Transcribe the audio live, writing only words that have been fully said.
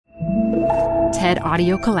TED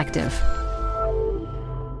Audio Collective.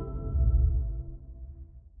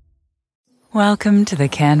 Welcome to the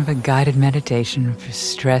Canva guided meditation for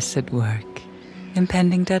stress at work.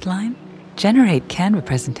 Impending deadline? Generate Canva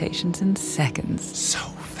presentations in seconds. So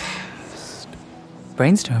fast.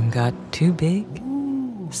 Brainstorm got too big?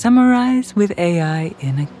 Ooh. Summarize with AI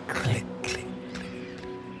in a click.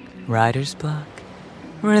 Writer's block?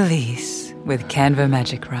 Release with Canva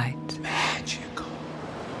Magic Write. Magical.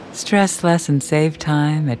 Stress less and save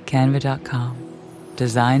time at canva.com.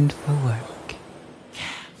 Designed for work.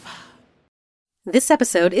 This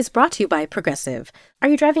episode is brought to you by Progressive. Are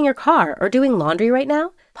you driving your car or doing laundry right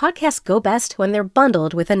now? Podcasts go best when they're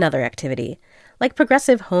bundled with another activity. Like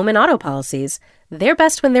Progressive home and auto policies, they're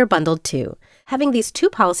best when they're bundled too. Having these two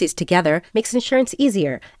policies together makes insurance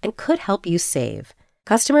easier and could help you save.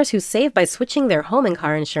 Customers who save by switching their home and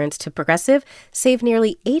car insurance to Progressive save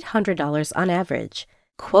nearly $800 on average.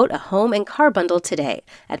 Quote a home and car bundle today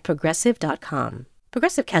at Progressive.com.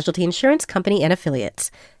 Progressive Casualty Insurance Company and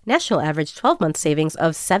Affiliates. National average 12-month savings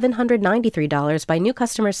of $793 by new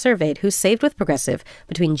customers surveyed who saved with Progressive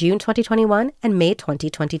between June 2021 and May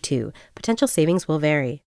 2022. Potential savings will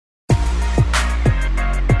vary.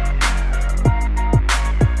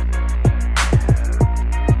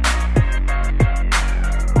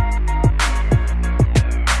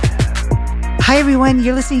 Hi, everyone.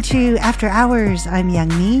 You're listening to After Hours. I'm Young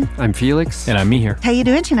Mi. I'm Felix. And I'm me here. How you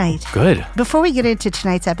doing tonight? Good. Before we get into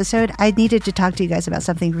tonight's episode, I needed to talk to you guys about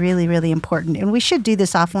something really, really important. And we should do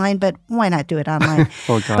this offline, but why not do it online?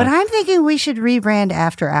 Oh, God. But I'm thinking we should rebrand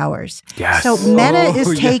After Hours. Yes. So Meta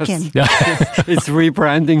is taken. Yes. It's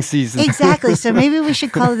rebranding season. Exactly. So maybe we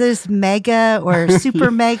should call this Mega or Super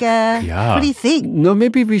Mega. Yeah. What do you think? No,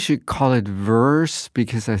 maybe we should call it Verse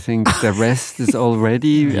because I think the rest is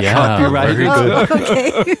already Yeah, copyrighted. very good. Oh,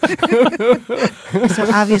 okay. So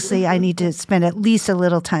obviously I need to spend at least a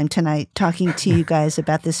little time tonight talking to you guys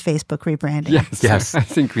about this Facebook rebranding. Yes. I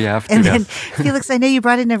think we have to. And then, Felix, I know you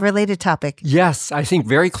brought in a related topic. Yes, I think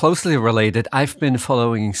very closely related. I've been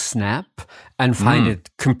following Snap and find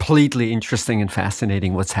it completely interesting and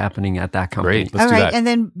fascinating what's happening at that company. Great. Let's All do right. that. And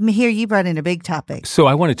then here you brought in a big topic. So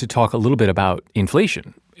I wanted to talk a little bit about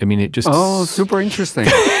inflation. I mean, it just... Oh, super interesting.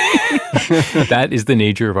 That is the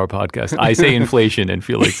nature of our podcast. I say inflation and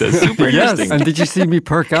Felix says super interesting. Yes, and did you see me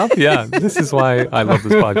perk up? Yeah, this is why I love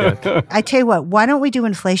this podcast. I tell you what, why don't we do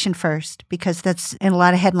inflation first? Because that's in a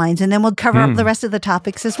lot of headlines. And then we'll cover up the rest of the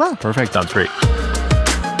topics as well. Perfect. Sounds great.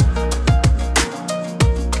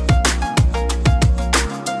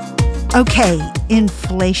 Okay,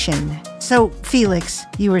 inflation. So, Felix,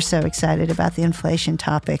 you were so excited about the inflation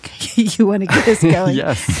topic. You want to get us going?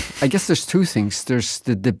 Yes. I guess there's two things. There's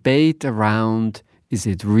the debate around, is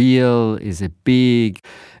it real? Is it big?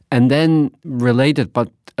 And then related, but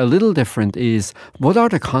a little different, is what are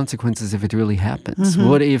the consequences if it really happens? Mm-hmm.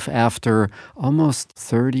 What if after almost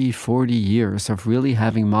 30, 40 years of really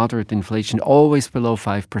having moderate inflation, always below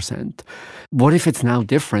 5%, what if it's now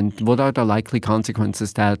different? What are the likely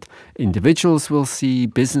consequences that individuals will see,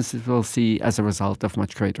 businesses will see as a result of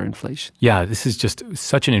much greater inflation? Yeah, this is just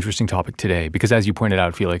such an interesting topic today because as you pointed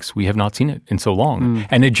out, Felix, we have not seen it in so long.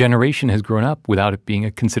 And a generation has grown up without it being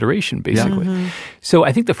a consideration, basically. Mm-hmm. So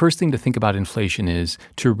I think the first thing to think about inflation is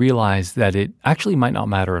to realize that it actually might not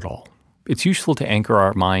matter at all. It's useful to anchor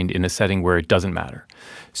our mind in a setting where it doesn't matter.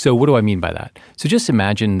 So what do I mean by that? So just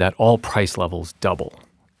imagine that all price levels double,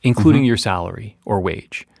 including your salary or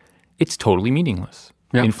wage. It's totally meaningless.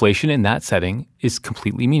 Yep. Inflation in that setting is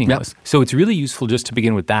completely meaningless. So it's really useful just to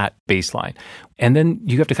begin with that baseline. And then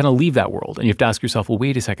you have to kind of leave that world and you have to ask yourself, well,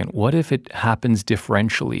 wait a second, what if it happens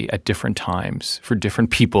differentially at different times for different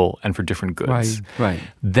people and for different goods? Right.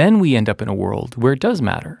 Then we end up in a world where it does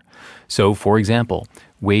matter. So, for example,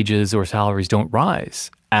 wages or salaries don't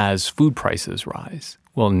rise as food prices rise.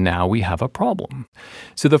 Well, now we have a problem.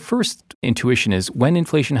 So the first intuition is when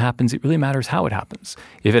inflation happens, it really matters how it happens.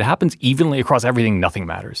 If it happens evenly across everything, nothing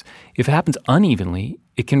matters. If it happens unevenly,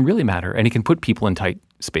 it can really matter and it can put people in tight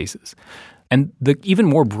spaces. And the even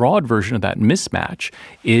more broad version of that mismatch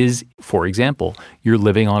is, for example, you're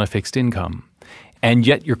living on a fixed income and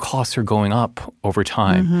yet your costs are going up over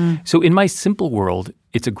time. So in my simple world,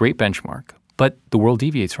 it's a great benchmark. But the world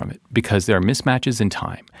deviates from it because there are mismatches in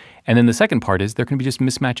time. And then the second part is there can be just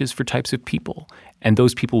mismatches for types of people. And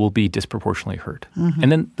those people will be disproportionately hurt.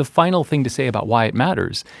 And then the final thing to say about why it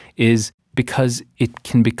matters is because it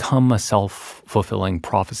can become a self-fulfilling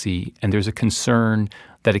prophecy. And there's a concern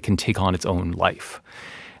that it can take on its own life.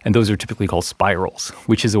 And those are typically called spirals,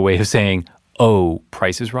 which is a way of saying, oh,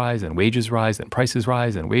 prices rise and wages rise and prices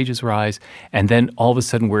rise and wages rise. And then all of a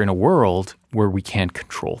sudden we're in a world where we can't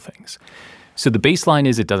control things. So the baseline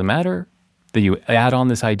is it doesn't matter. Then you add on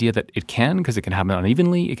this idea that it can, because it can happen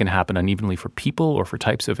unevenly. It can happen unevenly for people or for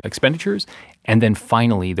types of expenditures. And then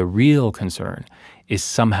finally, the real concern is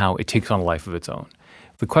somehow it takes on a life of its own.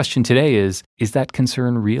 The question today is that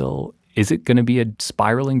concern real? Is it going to be a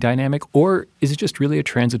spiraling dynamic, or is it just really a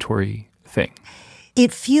transitory thing?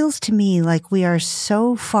 It feels to me like we are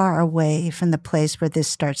so far away from the place where this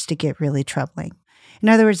starts to get really troubling. In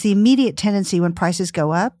other words, the immediate tendency when prices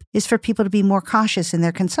go up is for people to be more cautious in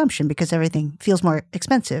their consumption because everything feels more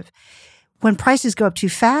expensive. When prices go up too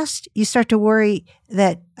fast, you start to worry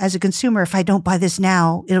that as a consumer, if I don't buy this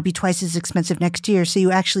now, it'll be twice as expensive next year. So you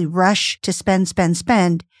actually rush to spend,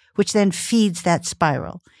 which then feeds that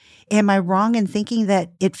spiral. Am I wrong in thinking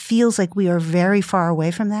that it feels like we are very far away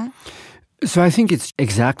from that? So I think it's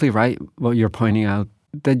exactly right what you're pointing out.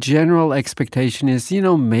 The general expectation is,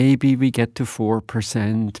 maybe we get to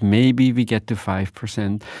 4%, maybe we get to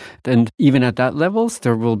 5%. And even at that levels,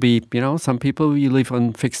 there will be, some people, you live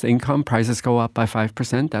on fixed income, prices go up by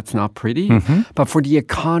 5%. That's not pretty. Mm-hmm. But for the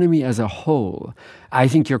economy as a whole, I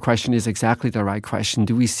think your question is exactly the right question.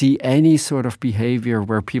 Do we see any sort of behavior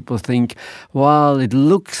where people think, well, it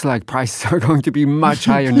looks like prices are going to be much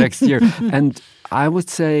higher next year? And I would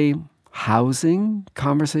say housing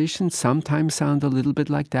conversations sometimes sound a little bit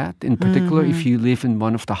like that, in particular if you live in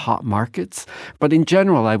one of the hot markets. But in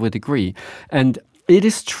general, I would agree. And it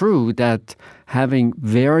is true that having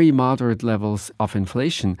very moderate levels of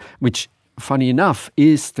inflation, which funny enough,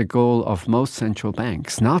 is the goal of most central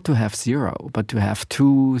banks, not to have zero, but to have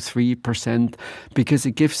 2-3%, because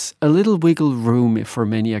it gives a little wiggle room for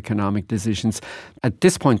many economic decisions. At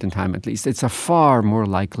this point in time, at least, it's a far more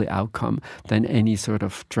likely outcome than any sort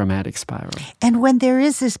of dramatic spiral. And when there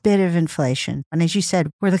is this bit of inflation, and as you said,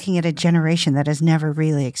 we're looking at a generation that has never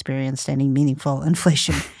really experienced any meaningful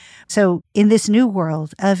inflation. So in this new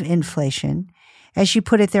world of inflation, as you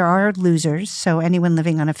put it, there are losers, so anyone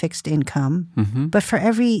living on a fixed income. Mm-hmm. But for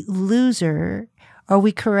every loser, are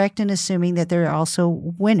we correct in assuming that there are also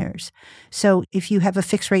winners? So if you have a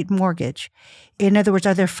fixed rate mortgage, in other words,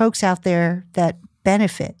 are there folks out there that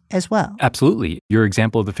benefit as well? Absolutely. Your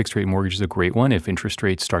example of the fixed rate mortgage is a great one. If interest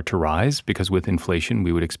rates start to rise, because with inflation,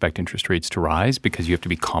 we would expect interest rates to rise because you have to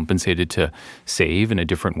be compensated to save in a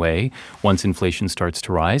different way. Once inflation starts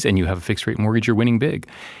to rise and you have a fixed rate mortgage, you're winning big.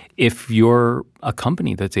 If you're a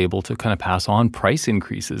company that's able to kind of pass on price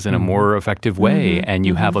increases in a more effective way, and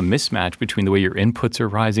you have a mismatch between the way your inputs are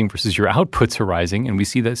rising versus your outputs are rising, and we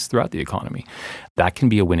see this throughout the economy, that can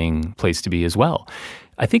be a winning place to be as well.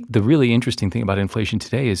 I think the really interesting thing about inflation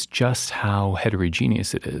today is just how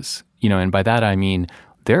heterogeneous it is. And by that I mean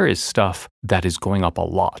there is stuff that is going up a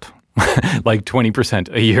lot, like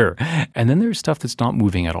 20% a year. And then there's stuff that's not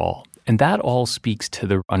moving at all. And that all speaks to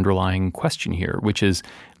the underlying question here, which is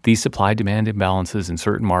these supply-demand imbalances in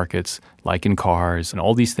certain markets, like in cars and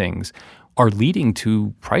all these things, are leading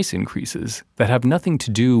to price increases that have nothing to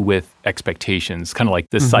do with expectations, kind of like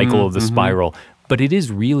the cycle of the spiral. But it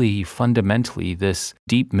is really fundamentally this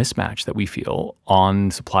deep mismatch that we feel on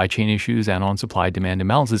supply chain issues and on supply-demand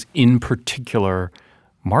imbalances in particular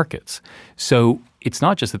markets. So it's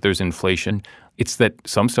not just that there's inflation. It's that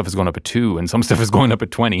some stuff is going up at 2 and some stuff is going up at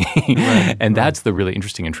 20. And that's the really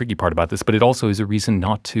interesting and tricky part about this. But it also is a reason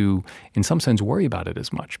not to, in some sense, worry about it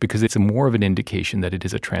as much because it's more of an indication that it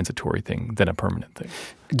is a transitory thing than a permanent thing.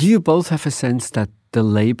 Do you both have a sense that the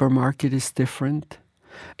labor market is different?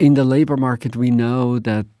 In the labor market, we know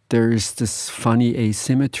that there's this funny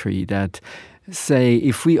asymmetry that, say,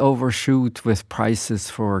 if we overshoot with prices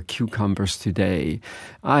for cucumbers today,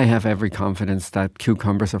 I have every confidence that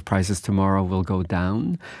cucumbers of prices tomorrow will go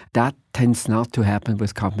down. That tends not to happen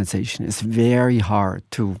with compensation. It's very hard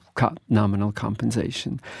to cut nominal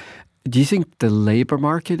compensation. Do you think the labor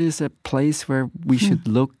market is a place where we should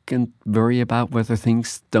look and worry about whether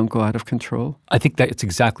things don't go out of control? I think that it's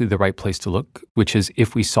exactly the right place to look, which is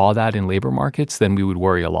if we saw that in labor markets, then we would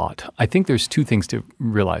worry a lot. I think there's two things to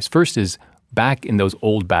realize. First is back in those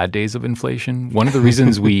old bad days of inflation, one of the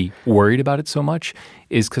reasons we worried about it so much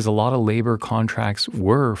is because a lot of labor contracts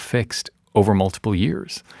were fixed over multiple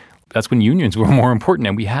years. That's when unions were more important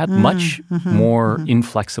and we had much more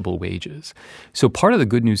inflexible wages. So part of the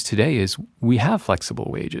good news today is we have flexible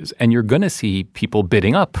wages and you're going to see people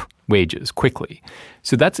bidding up wages quickly.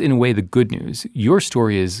 So that's in a way the good news. Your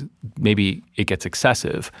story is maybe it gets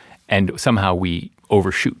excessive and somehow we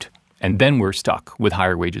overshoot and then we're stuck with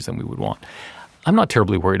higher wages than we would want. I'm not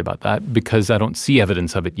terribly worried about that because I don't see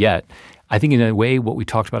evidence of it yet. I think in a way what we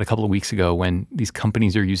talked about a couple of weeks ago when these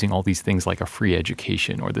companies are using all these things like a free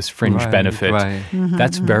education or this fringe benefit,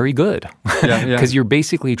 that's very good because you're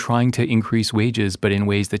basically trying to increase wages but in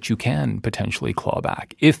ways that you can potentially claw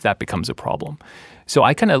back if that becomes a problem. So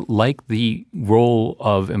I kind of like the role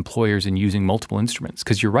of employers in using multiple instruments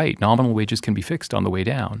because you're right, nominal wages can be fixed on the way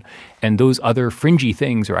down. And those other fringy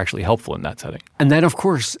things are actually helpful in that setting. And then, of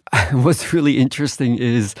course, what's really interesting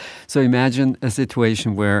is, so imagine a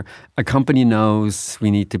situation where a company knows we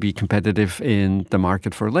need to be competitive in the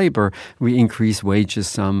market for labor. We increase wages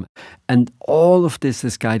some. And all of this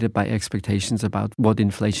is guided by expectations about what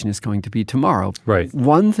inflation is going to be tomorrow. Right.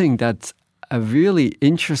 One thing that's a really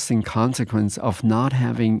interesting consequence of not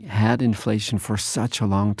having had inflation for such a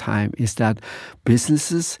long time is that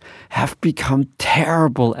businesses have become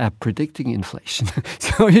terrible at predicting inflation.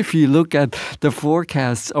 So if you look at the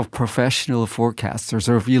forecasts of professional forecasters,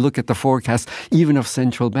 or if you look at the forecasts even of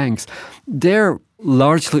central banks, they're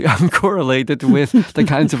largely uncorrelated with the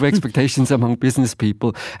kinds of expectations among business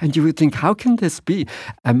people. And you would think, how can this be?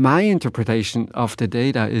 And my interpretation of the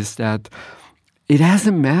data is that it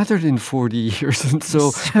hasn't mattered in 40 years, and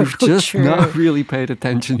so we've just not really paid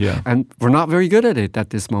attention. Yeah. And we're not very good at it at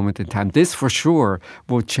this moment in time. This, for sure,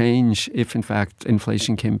 will change if, in fact,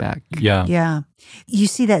 inflation came back. Yeah. You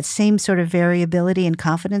see that same sort of variability and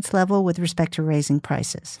confidence level with respect to raising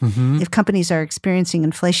prices. If companies are experiencing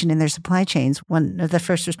inflation in their supply chains, one of the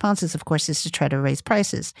first responses, of course, is to try to raise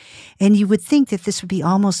prices. And you would think that this would be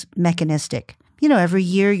almost mechanistic. You know, every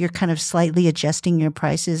year you're kind of slightly adjusting your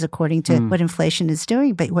prices according to what inflation is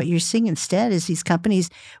doing. But what you're seeing instead is these companies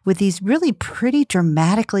with these really pretty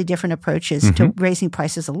dramatically different approaches to raising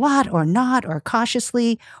prices a lot or not, or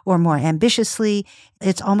cautiously or more ambitiously.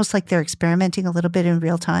 It's almost like they're experimenting a little bit in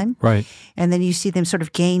real time. Right. And then you see them sort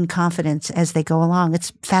of gain confidence as they go along.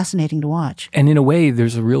 It's fascinating to watch. And in a way,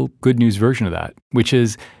 there's a real good news version of that, which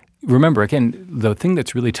is, remember, again, the thing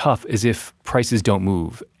that's really tough is if prices don't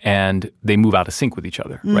move and they move out of sync with each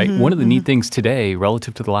other, right? One of the neat things today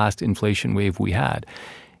relative to the last inflation wave we had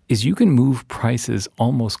is you can move prices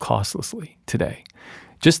almost costlessly today.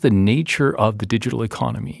 Just the nature of the digital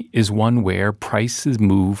economy is one where prices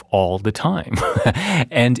move all the time.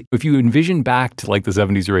 And if you envision back to like the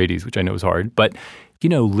 70s or 80s, which I know is hard, but you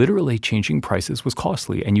know, literally changing prices was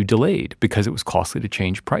costly and you delayed because it was costly to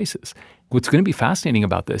change prices. What's going to be fascinating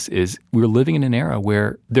about this is we're living in an era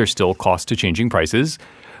where there's still cost to changing prices,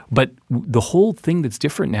 but the whole thing that's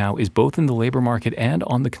different now is both in the labor market and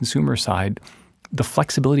on the consumer side, the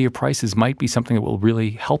flexibility of prices might be something that will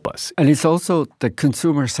really help us. And it's also the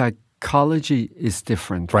consumer psychology is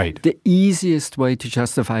different. Right. The easiest way to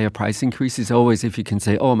justify a price increase is always if you can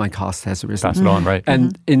say, oh, my cost has risen. Pass it on, right.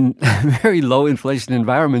 And in very low inflation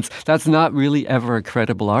environments, that's not really ever a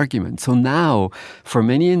credible argument. So now, for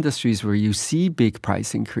many industries where you see big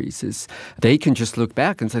price increases, they can just look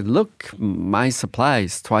back and say, look, my supply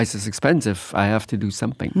is twice as expensive. I have to do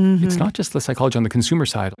something. It's not just the psychology on the consumer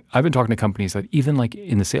side. I've been talking to companies that even like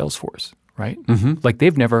in the sales force, right? Like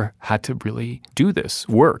they've never had to really do this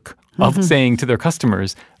work of saying to their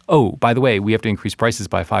customers, oh, by the way, we have to increase prices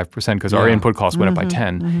by 5% because our input costs went up by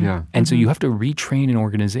 10. And so you have to retrain an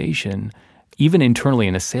organization, even internally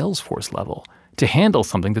in a sales force level, to handle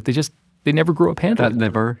something that they never grew up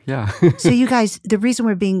handling. So you guys, the reason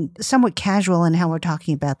we're being somewhat casual in how we're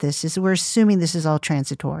talking about this is we're assuming this is all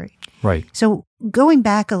transitory. Right. So going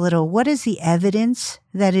back a little, what is the evidence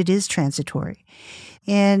that it is transitory?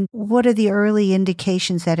 And what are the early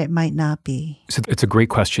indications that it might not be? So it's a great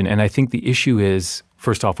question. And I think the issue is,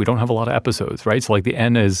 first off, we don't have a lot of episodes, right? So like the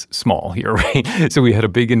N is small here, right? So we had a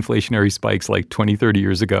big inflationary spikes like 20, 30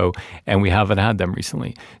 years ago, and we haven't had them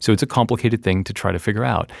recently. So it's a complicated thing to try to figure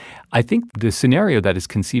out. I think the scenario that is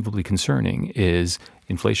conceivably concerning is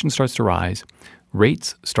inflation starts to rise,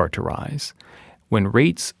 rates start to rise. When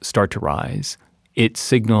rates start to rise, it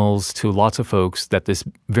signals to lots of folks that this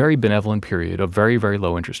very benevolent period of very, very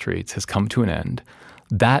low interest rates has come to an end.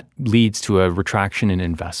 That leads to a retraction in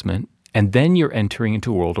investment. And then you're entering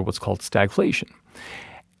into a world of what's called stagflation.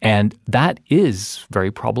 And that is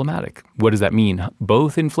very problematic. What does that mean?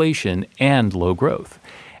 Both inflation and low growth.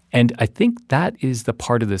 And I think that is the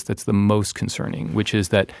part of this that's the most concerning, which is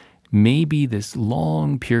that maybe this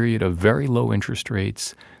long period of very low interest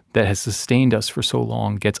rates that has sustained us for so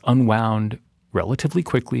long gets unwound relatively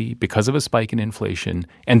quickly because of a spike in inflation,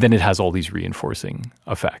 and then it has all these reinforcing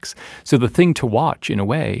effects. So the thing to watch, in a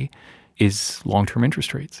way, is long-term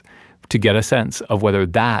interest rates to get a sense of whether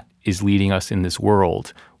that is leading us in this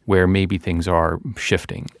world where maybe things are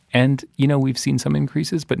shifting. And, you know, we've seen some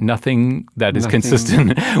increases, but nothing that is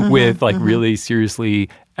consistent with like really seriously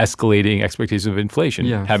escalating expectations of inflation.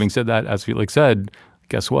 Yes. Having said that, as Felix said,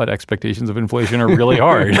 guess what? Expectations of inflation are really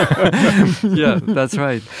hard. Yeah, that's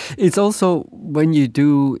right. It's also when you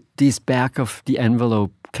do these back of the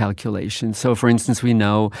envelope calculations. So, for instance, we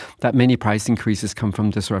know that many price increases come from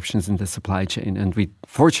disruptions in the supply chain. And we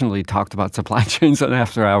fortunately talked about supply chains on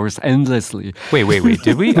After Hours endlessly. Wait.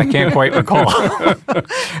 Did we? I can't quite recall.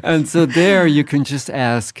 And so there you can just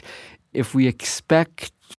ask, if we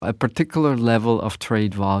expect a particular level of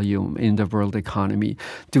trade volume in the world economy,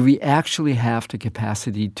 do we actually have the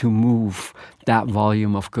capacity to move that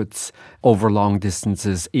volume of goods over long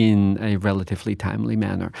distances in a relatively timely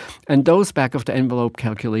manner? And those back-of-the-envelope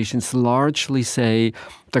calculations largely say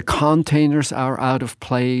the containers are out of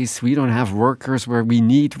place, we don't have workers where we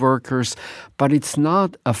need workers, but it's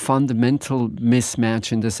not a fundamental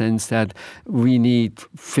mismatch in the sense that we need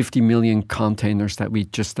 50 million containers that we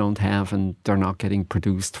just don't have and they're not getting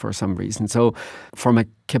produced for some reason. So from a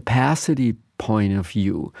capacity point of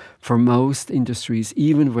view, for most industries,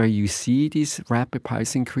 even where you see these rapid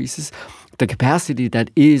price increases, the capacity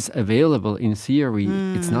that is available in theory,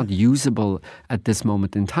 it's not usable at this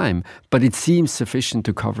moment in time, but it seems sufficient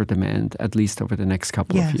to cover demand, at least over the next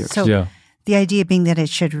couple of years. So the idea being that it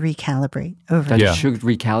should recalibrate over That time. it should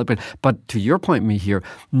recalibrate. But to your point, Mihir,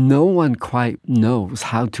 no one quite knows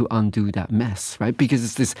how to undo that mess, right? Because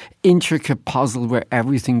it's this intricate puzzle where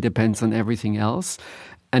everything depends on everything else.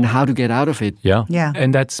 And how to get out of it. Yeah.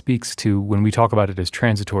 And that speaks to when we talk about it as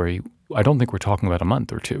transitory, I don't think we're talking about a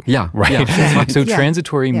month or two. Yeah. Right? Yeah. So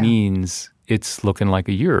transitory means it's looking like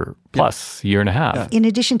a year plus, year and a half. In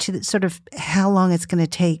addition to the sort of how long it's going to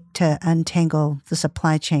take to untangle the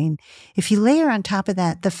supply chain, if you layer on top of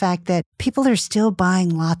that the fact that people are still buying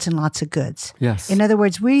lots and lots of goods. Yes. In other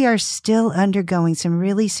words, we are still undergoing some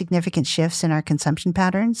really significant shifts in our consumption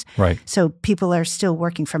patterns. Right. So people are still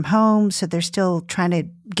working from home, so they're still trying to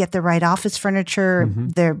get the right office furniture.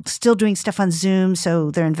 They're still doing stuff on Zoom,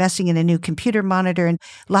 so they're investing in a new computer monitor, and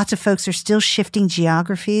lots of folks are still shifting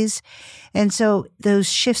geographies. And so those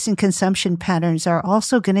shifts in consumption patterns are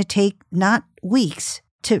also going to take not weeks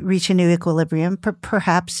to reach a new equilibrium,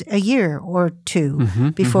 perhaps a year or two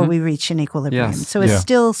before we reach an equilibrium. Yes. So it's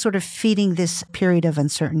still sort of feeding this period of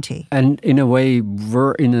uncertainty. And in a way,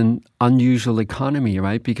 we're in an unusual economy,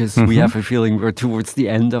 right? Because we have a feeling we're towards the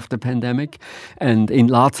end of the pandemic. And in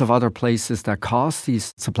lots of other places that cause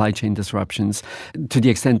these supply chain disruptions, to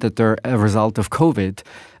the extent that they're a result of COVID,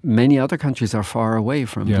 many other countries are far away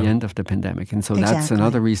from the end of the pandemic. And so that's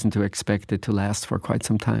another reason to expect it to last for quite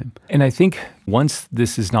some time. And I think once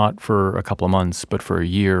this is not for a couple of months, but for a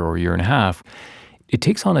year or a year and a half, it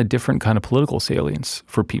takes on a different kind of political salience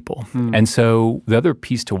for people. And so the other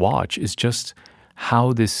piece to watch is just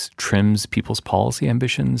how this trims people's policy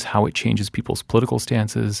ambitions, how it changes people's political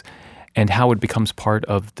stances, and how it becomes part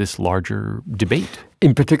of this larger debate.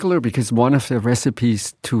 In particular, because one of the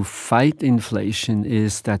recipes to fight inflation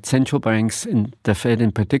is that central banks, and the Fed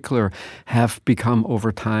in particular, have become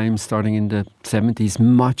over time, starting in the 70s,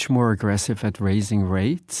 much more aggressive at raising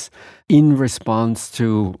rates in response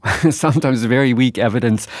to sometimes very weak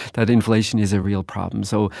evidence that inflation is a real problem.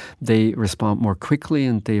 So they respond more quickly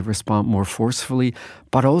and they respond more forcefully,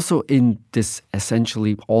 but also in this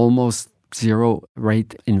essentially almost zero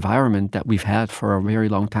rate environment that we've had for a very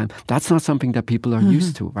long time. That's not something that people are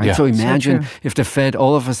used to, right? Yeah. So imagine So if the Fed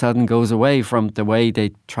all of a sudden goes away from the way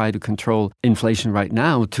they try to control inflation right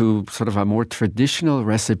now to sort of a more traditional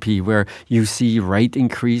recipe where you see rate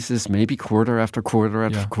increases, maybe quarter after quarter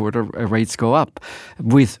after quarter, rates go up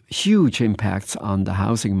with huge impacts on the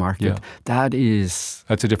housing market. That's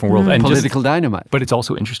a different world. And political dynamite. But it's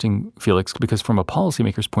also interesting, Felix, because from a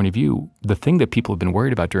policymaker's point of view, the thing that people have been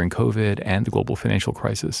worried about during COVID and the global financial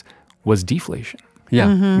crisis was deflation.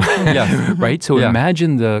 Right? So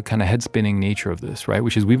imagine the kind of head-spinning nature of this, right?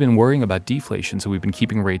 Which is we've been worrying about deflation, so we've been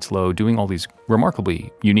keeping rates low, doing all these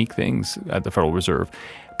remarkably unique things at the Federal Reserve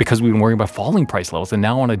because we've been worrying about falling price levels. And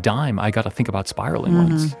now on a dime, I got to think about spiraling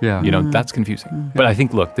ones. That's confusing. But I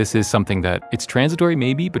think, look, this is something that it's transitory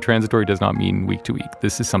maybe, but transitory does not mean week to week.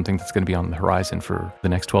 This is something that's going to be on the horizon for the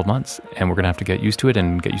next 12 months. And we're going to have to get used to it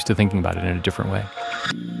and get used to thinking about it in a different way.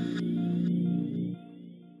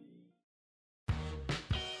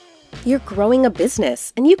 You're growing a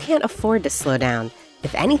business, and you can't afford to slow down.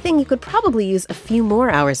 If anything, you could probably use a few more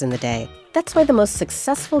hours in the day. That's why the most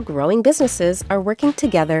successful growing businesses are working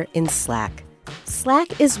together in Slack.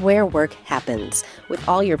 Slack is where work happens, with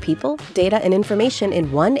all your people, data, and information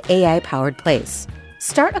in one AI-powered place.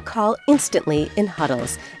 Start a call instantly in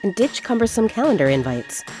huddles and ditch cumbersome calendar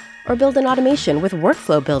invites. Or build an automation with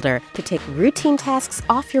Workflow Builder to take routine tasks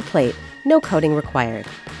off your plate, no coding required.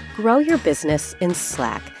 grow your business in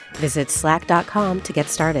Slack. Visit slack.com to get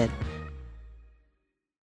started.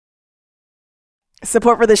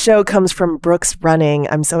 Support for the show comes from Brooks Running.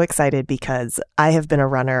 I'm so excited because I have been a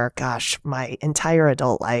runner, my entire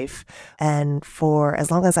adult life. And for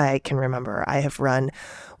as long as I can remember, I have run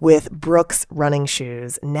with Brooks running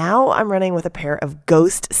shoes. Now I'm running with a pair of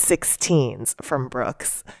Ghost 16s from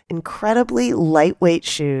Brooks. Incredibly lightweight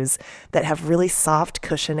shoes that have really soft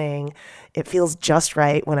cushioning. It feels just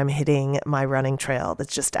right when I'm hitting my running trail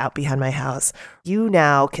that's just out behind my house. You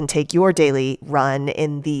now can take your daily run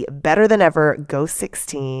in the better than ever Ghost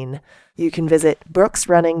 16. You can visit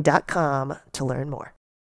brooksrunning.com to learn more.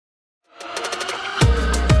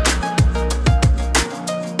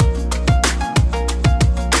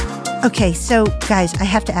 Okay, so guys, I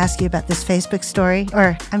have to ask you about this Facebook story,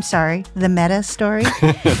 or I'm sorry, the Meta story.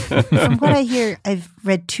 From what I hear, I've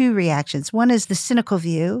read two reactions. One is the cynical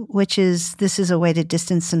view, which is this is a way to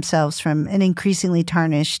distance themselves from an increasingly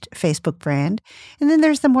tarnished Facebook brand. And then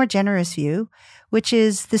there's the more generous view, which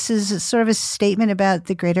is this is sort of a statement about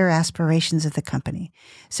the greater aspirations of the company.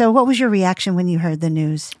 So what was your reaction when you heard the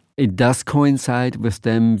news? It does coincide with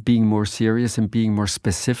them being more serious and being more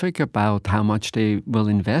specific about how much they will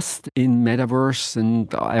invest in metaverse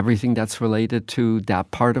and everything that's related to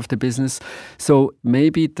that part of the business. So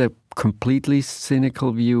maybe the completely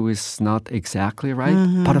cynical view is not exactly right.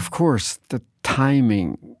 Mm-hmm. But of course, the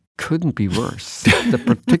timing couldn't be worse. The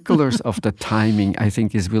particulars of the timing, I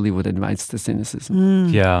think, is really what invites the cynicism.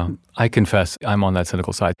 Yeah, I confess I'm on that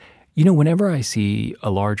cynical side. You know, whenever I see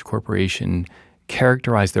a large corporation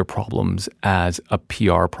characterize their problems as a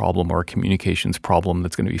PR problem or a communications problem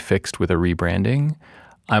that's going to be fixed with a rebranding,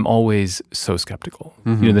 I'm always so skeptical.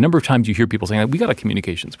 Mm-hmm. You know, the number of times you hear people saying, we got a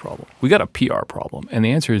communications problem, we got a PR problem. And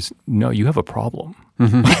the answer is, no, you have a problem.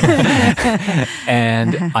 Mm-hmm.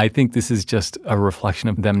 And I think this is just a reflection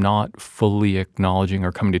of them not fully acknowledging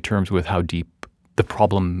or coming to terms with how deep the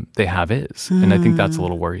problem they have is. And I think that's a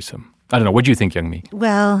little worrisome. I don't know. What do you think, Young Mi?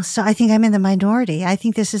 Well, so I think I'm in the minority. I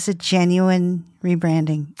think this is a genuine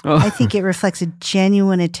rebranding. Oh. I think it reflects a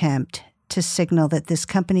genuine attempt to signal that this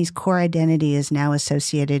company's core identity is now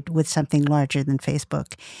associated with something larger than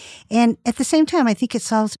Facebook. And at the same time, I think it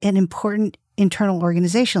solves an important internal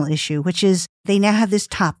organizational issue, which is they now have this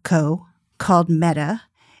top co called Meta.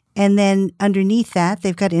 And then underneath that,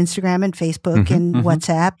 they've got Instagram and Facebook and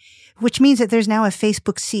WhatsApp, which means that there's now a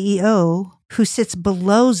Facebook CEO who sits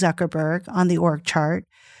below Zuckerberg on the org chart,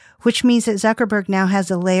 which means that Zuckerberg now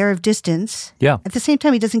has a layer of distance. Yeah. At the same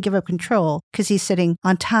time, he doesn't give up control because he's sitting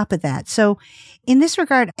on top of that. So in this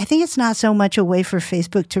regard, I think it's not so much a way for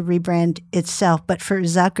Facebook to rebrand itself, but for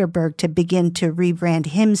Zuckerberg to begin to rebrand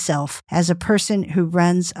himself as a person who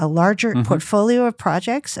runs a larger portfolio of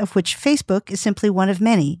projects, of which Facebook is simply one of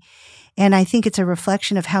many. And I think it's a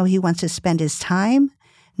reflection of how he wants to spend his time,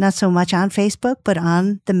 not so much on Facebook, but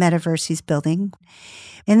on the metaverse he's building.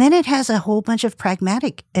 And then it has a whole bunch of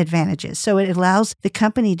pragmatic advantages. So it allows the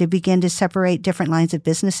company to begin to separate different lines of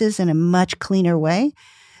businesses in a much cleaner way.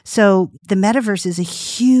 So the metaverse is a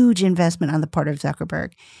huge investment on the part of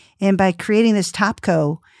Zuckerberg. And by creating this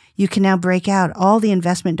topco, you can now break out all the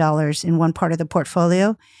investment dollars in one part of the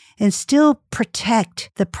portfolio and still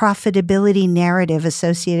protect the profitability narrative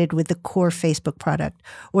associated with the core Facebook product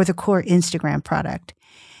or the core Instagram product.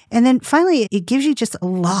 And then finally, it gives you just a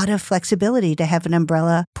lot of flexibility to have an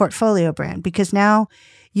umbrella portfolio brand because now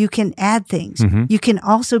you can add things. You can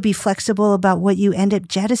also be flexible about what you end up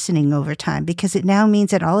jettisoning over time because it now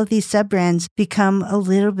means that all of these sub-brands become a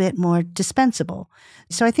little bit more dispensable.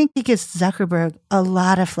 So I think it gives Zuckerberg a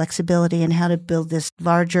lot of flexibility in how to build this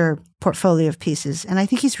larger portfolio of pieces. And I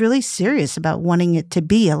think he's really serious about wanting it to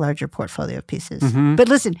be a larger portfolio of pieces. But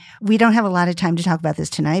listen, we don't have a lot of time to talk about this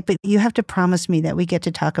tonight, but you have to promise me that we get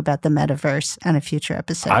to talk about the metaverse on a future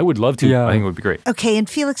episode. I would love to. Yeah. I think it would be great. Okay. And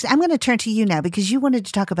Felix, I'm going to turn to you now because you wanted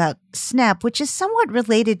to talk about Snap, which is somewhat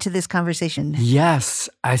related to this conversation. Yes,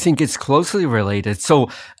 I think it's closely related. So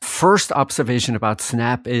first observation about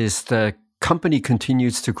Snap is the company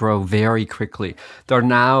continues to grow very quickly. They're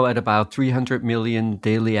now at about 300 million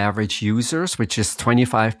daily average users, which is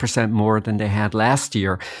 25% more than they had last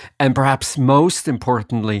year. And perhaps most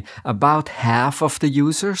importantly, about half of the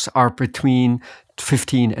users are between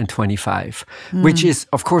 15 and 25, which is,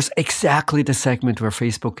 of course, exactly the segment where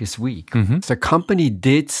Facebook is weak. The company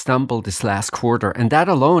did stumble this last quarter, and that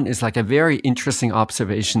alone is like a very interesting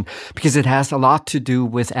observation because it has a lot to do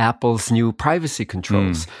with Apple's new privacy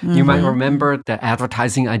controls. You might remember the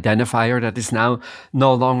advertising identifier that is now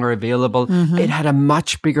no longer available. It had a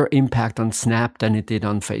much bigger impact on Snap than it did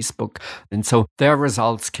on Facebook. And so their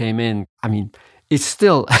results came in, it's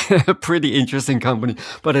still a pretty interesting company,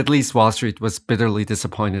 but at least Wall Street was bitterly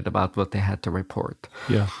disappointed about what they had to report.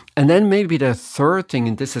 Yeah. And then maybe the third thing,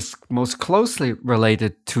 and this is most closely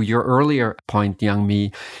related to your earlier point, Young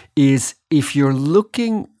Mi, is if you're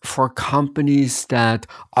looking for companies that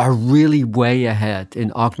are really way ahead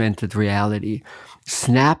in augmented reality,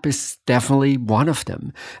 Snap is definitely one of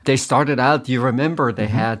them. They started out, you remember, they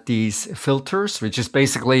had these filters, which is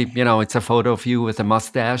basically, it's a photo of you with a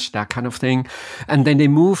mustache, that kind of thing. And then they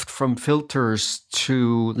moved from filters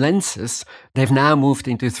to lenses. They've now moved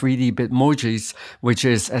into 3D Bitmojis, which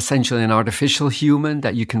is essentially an artificial human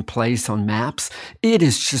that you can place on maps. It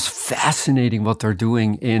is just fascinating what they're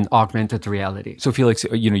doing in augmented reality. So Felix,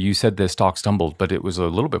 you said the stock stumbled, but it was a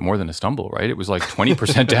little bit more than a stumble, right? It was like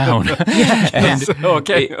 20% down.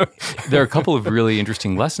 There are a couple of really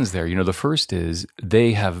interesting lessons there. The first is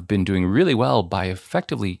they have been doing really well by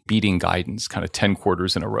effectively beating guidance kind of 10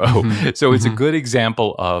 quarters in a row. So it's a good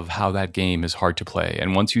example of how that game is hard to play.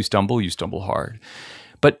 And once you stumble hard.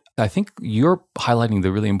 But I think you're highlighting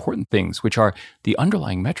the really important things, which are the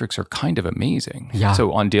underlying metrics are kind of amazing. Yeah.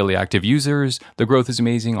 So on daily active users, the growth is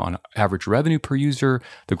amazing. On average revenue per user,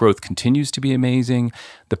 the growth continues to be amazing.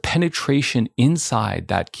 The penetration inside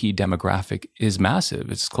that key demographic is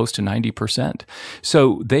massive. It's close to 90%.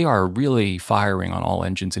 So they are really firing on all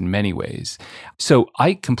engines in many ways. So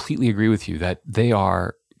I completely agree with you that they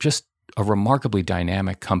are just a remarkably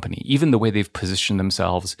dynamic company. Even the way they've positioned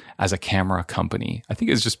themselves as a camera company, I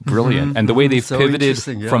think is just brilliant. And the way they've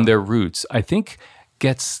pivoted from their roots, I think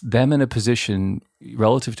gets them in a position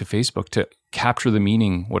relative to Facebook to capture the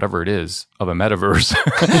meaning, whatever it is, of a metaverse,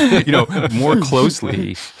 more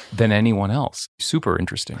closely than anyone else. Super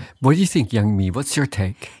interesting. What do you think, Young Mi? What's your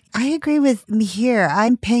take? I agree with Mihir.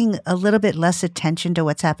 I'm paying a little bit less attention to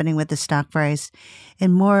what's happening with the stock price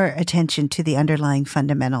and more attention to the underlying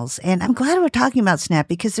fundamentals. And I'm glad we're talking about Snap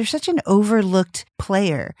because they're such an overlooked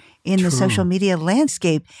player in the social media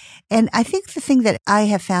landscape. And I think the thing that I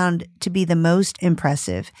have found to be the most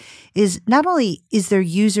impressive is not only is their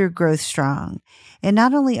user growth strong, and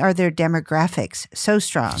not only are their demographics so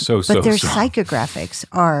strong, but their psychographics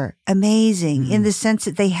are amazing in the sense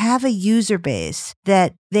that they have a user base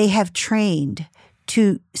that they have trained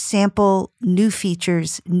to sample new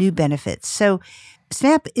features, new benefits. So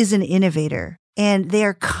Snap is an innovator, and they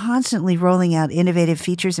are constantly rolling out innovative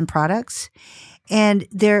features and products. And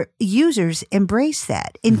their users embrace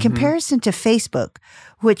that in comparison to Facebook,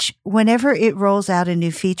 which whenever it rolls out a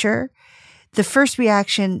new feature, the first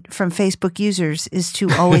reaction from Facebook users is to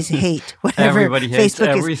always hate whatever everybody hates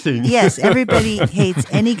Facebook everything. Yes, everybody hates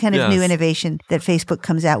any kind of new innovation that Facebook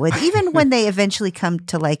comes out with, even when they eventually come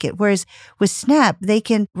to like it. Whereas with Snap, they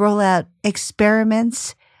can roll out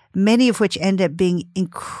experiments, many of which end up being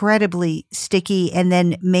incredibly sticky and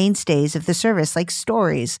then mainstays of the service, like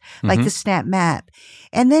stories, like the Snap Map.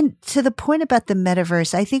 And then to the point about the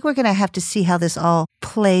metaverse, I think we're going to have to see how this all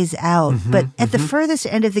plays out. But at the furthest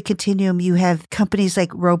end of the continuum, you have companies like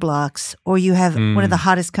Roblox, or you have one of the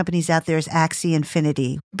hottest companies out there is Axie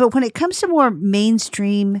Infinity. But when it comes to more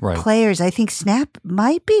mainstream players, I think Snap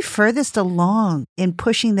might be furthest along in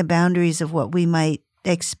pushing the boundaries of what we might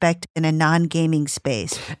expect in a non-gaming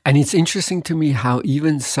space. And it's interesting to me how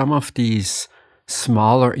even some of these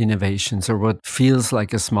smaller innovations, or what feels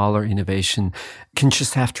like a smaller innovation, can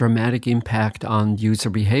just have dramatic impact on user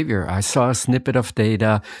behavior. I saw a snippet of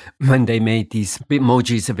data when they made these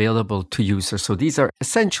Bitmojis available to users. So these are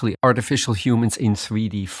essentially artificial humans in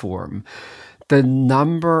 3D form. The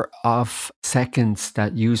number of seconds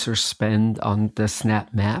that users spend on the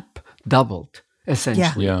Snap Map doubled.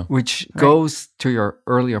 Essentially, which goes to your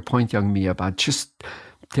earlier point, Young Mi, about just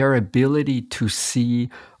their ability to see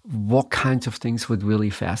what kinds of things would really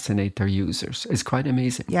fascinate their users. It's quite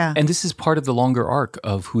amazing. Yeah. And this is part of the longer arc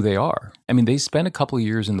of who they are. I mean, they spent a couple of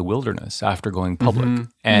years in the wilderness after going public,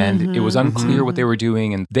 and it was unclear what they were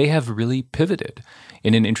doing, and they have really pivoted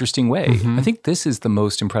in an interesting way. I think this is the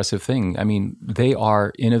most impressive thing. I mean, they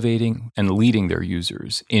are innovating and leading their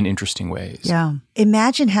users in interesting ways. Yeah.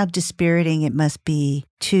 Imagine how dispiriting it must be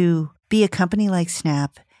to be a company like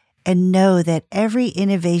Snap and know that every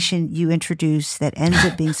innovation you introduce that ends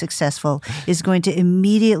up being successful is going to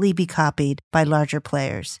immediately be copied by larger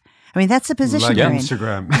players. I mean, that's the position they're in.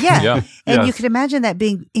 Instagram. Yeah. And you can imagine that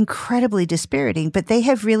being incredibly dispiriting, but they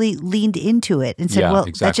have really leaned into it and said,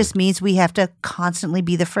 that just means we have to constantly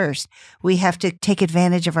be the first. We have to take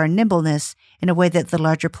advantage of our nimbleness in a way that the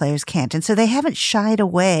larger players can't. And so they haven't shied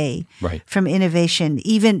away from innovation,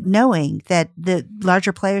 even knowing that the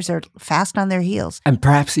larger players are fast on their heels. And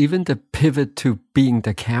perhaps even the pivot to being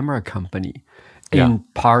the camera company in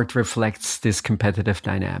part reflects this competitive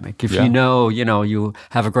dynamic. If you know, you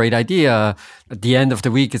have a great idea, at the end of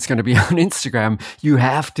the week, it's going to be on Instagram, you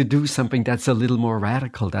have to do something that's a little more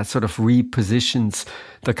radical, that sort of repositions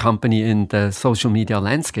the company in the social media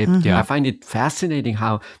landscape. I find it fascinating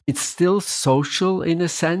how it's still social in a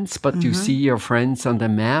sense, but you see your friends on the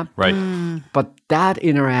map. Right. But that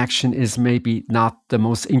interaction is maybe not the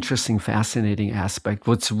most interesting, fascinating aspect.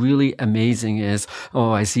 What's really amazing is,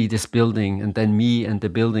 I see this building, and then me and the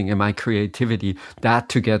building and my creativity, that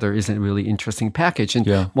together is a really interesting package.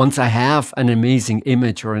 And once I have an amazing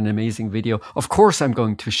image or an amazing video, of course I'm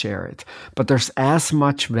going to share it. But there's as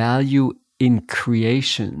much value in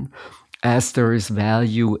creation as there is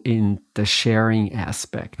value in the sharing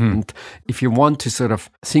aspect. And if you want to sort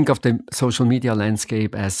of think of the social media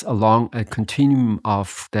landscape as along a continuum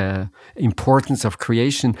of the importance of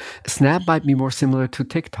creation, Snap might be more similar to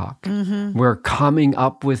TikTok. We're coming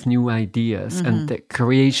up with new ideas, and the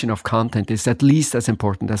creation of content is at least as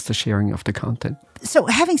important as the sharing of the content. So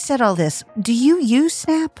having said all this, do you use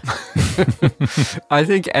Snap? I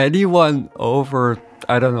think anyone over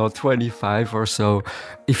 25 or so,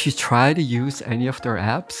 if you try to use any of their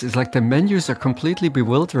apps, it's like the menus are completely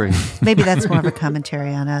bewildering. Maybe that's more of a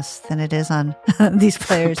commentary on us than it is on these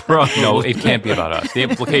players. No, it can't be about us. The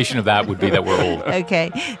implication of that would be that we're old.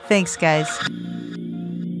 Okay. Thanks, guys.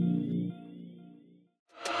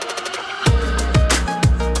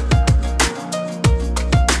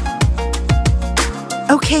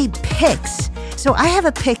 Okay, picks. So I have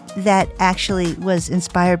a pick that actually was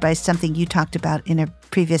inspired by something you talked about in a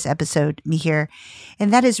previous episode, Mihir.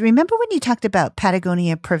 And that is, remember when you talked about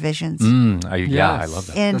Patagonia provisions? I love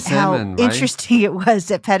that. And salmon, how interesting it was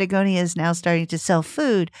that Patagonia is now starting to sell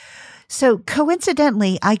food. So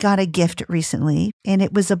coincidentally, I got a gift recently, and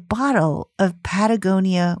it was a bottle of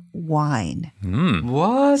Patagonia wine.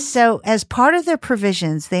 What? So as part of their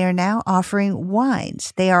provisions, they are now offering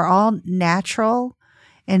wines. They are all natural,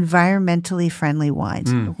 environmentally friendly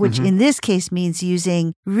wines, which in this case means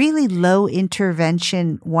using really low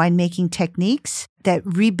intervention winemaking techniques that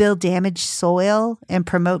rebuild damaged soil and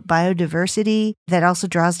promote biodiversity, that also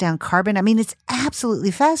draws down carbon. I mean, it's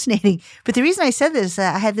absolutely fascinating. But the reason I said this,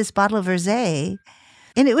 I had this bottle of rosé,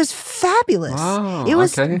 and it was fabulous. Oh, it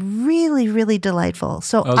was really, really delightful.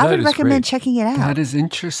 So I would recommend checking it out. That is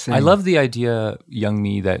interesting. I love the idea, Young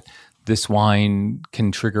Me, that this wine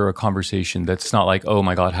can trigger a conversation that's not like, oh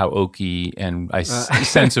my God, how oaky and I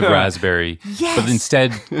sense of raspberry, but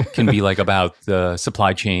instead can be like about the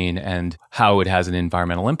supply chain and how it has an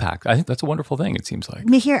environmental impact. I think that's a wonderful thing, it seems like.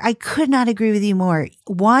 Mihir, I could not agree with you more.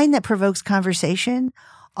 Wine that provokes conversation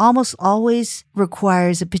almost always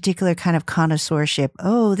requires a particular kind of connoisseurship.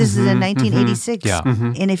 Oh, this is a 1986.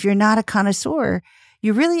 And if you're not a connoisseur,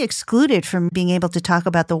 you're really excluded from being able to talk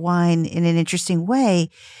about the wine in an interesting way.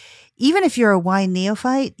 Even if you're a wine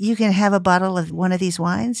neophyte, you can have a bottle of one of these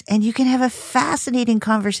wines and you can have a fascinating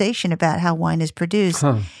conversation about how wine is produced.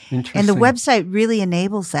 Interesting. And the website really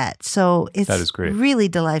enables that. So it's that is great. Really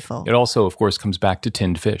delightful. It also, of course, comes back to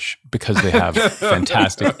tinned fish because they have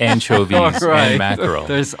fantastic anchovies and mackerel.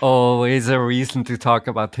 There's always a reason to talk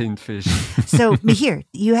about tinned fish. So, Mihir,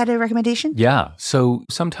 you had a recommendation? Yeah. So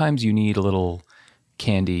sometimes you need a little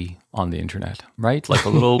candy on the internet, right? Like a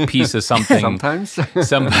little piece of something. Sometimes.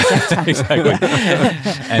 Exactly.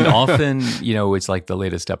 And often, it's like the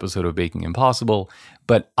latest episode of Baking Impossible.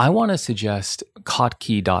 But I want to suggest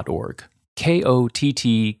kottke.org.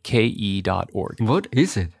 KOTTKE.org. What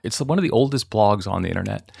is it? It's one of the oldest blogs on the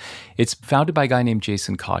internet. It's founded by a guy named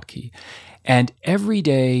Jason Kottke. And every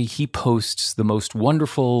day he posts the most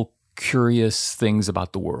wonderful, curious things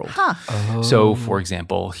about the world. So, for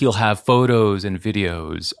example, he'll have photos and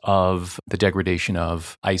videos of the degradation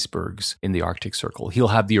of icebergs in the Arctic Circle. He'll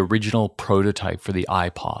have the original prototype for the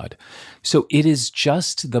iPod. So it is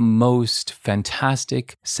just the most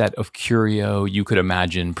fantastic set of curio you could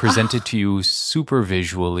imagine, presented to you super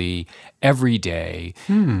visually every day.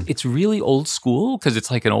 It's really old school because it's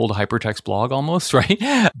like an old hypertext blog almost, right?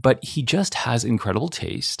 But he just has incredible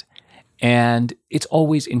taste. And it's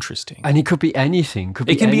always interesting. And it could be anything.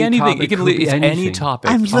 It can be anything. It can be any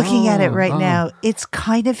topic. I'm looking at it right now. It's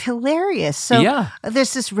kind of hilarious. So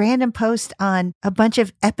there's this random post on a bunch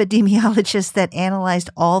of epidemiologists that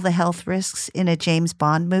analyzed all the health risks in a James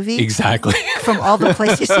Bond movie. Exactly. From all the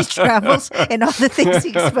places he travels and all the things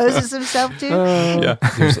he exposes himself to.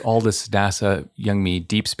 There's all this NASA Young Me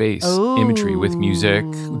deep space imagery with music.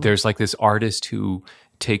 There's like this artist who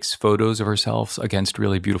takes photos of herself against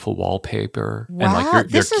really beautiful wallpaper and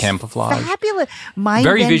like your camouflage. Fabulous.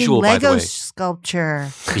 Very visual, Lego by the way. Sculpture.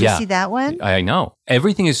 Did you see that one? I know.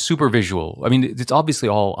 Everything is super visual. I mean, it's obviously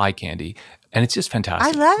all eye candy, And it's just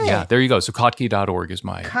fantastic. I love it. Yeah, there you go. So Kottke.org is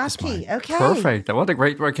my. Kottke, okay. Perfect. What a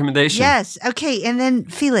great recommendation. Yes. Okay. And then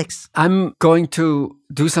Felix. I'm going to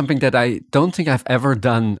do something that I don't think I've ever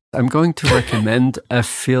done. I'm going to recommend a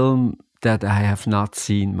film that I have not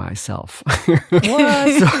seen myself. So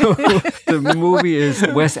the movie is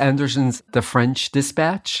Wes Anderson's The French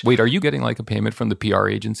Dispatch. Wait, are you getting like a payment from the PR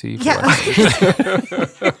agency? Yeah.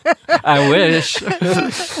 I wish.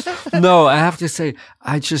 No, I have to say,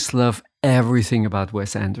 I just love everything about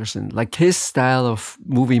Wes Anderson. Like his style of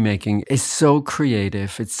movie making is so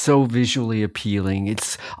creative. It's so visually appealing.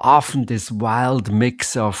 It's often this wild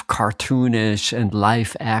mix of cartoonish and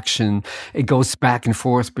live action. It goes back and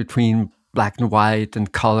forth between black and white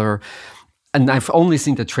and color. And I've only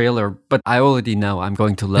seen the trailer, but I already know I'm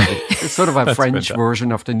going to love it. It's sort of a French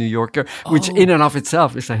version of The New Yorker, which in and of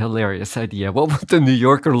itself is a hilarious idea. What would The New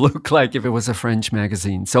Yorker look like if it was a French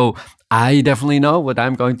magazine? So I definitely know what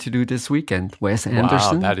I'm going to do this weekend. Wes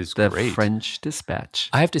Anderson, that is The great. French Dispatch.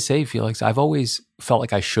 I have to say, Felix, I've always felt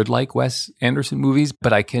like I should like Wes Anderson movies,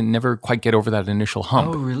 but I can never quite get over that initial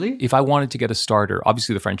hump. Oh, really? If I wanted to get a starter,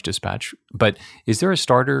 obviously The French Dispatch, but is there a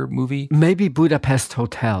starter movie? Maybe Budapest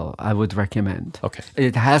Hotel, I would recommend. Okay.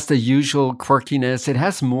 It has the usual quirkiness. It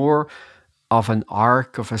has more of an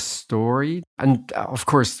arc of a story. And of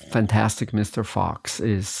course, fantastic Mr. Fox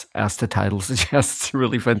is, as the title suggests,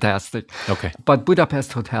 really fantastic. Okay. But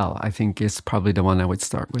Budapest Hotel, I think, is probably the one I would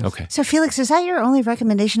start with. Okay. So, Felix, is that your only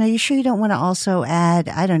recommendation? Are you sure you don't want to also add,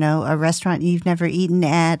 I don't know, a restaurant you've never eaten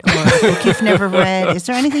at or a book you've never read? Is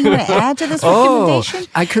there anything you want to add to this recommendation?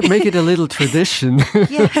 I could make it a little tradition.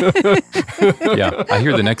 Yeah, I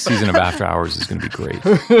hear the next season of After Hours is going to be great.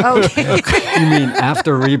 Okay. You mean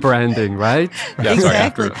after rebranding, right? Yeah,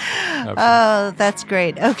 Exactly. Sorry, after. Oh, that's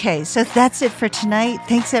great. Okay, so that's it for tonight.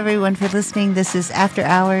 Thanks, everyone, for listening. This is After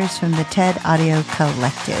Hours from the TED Audio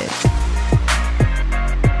Collective.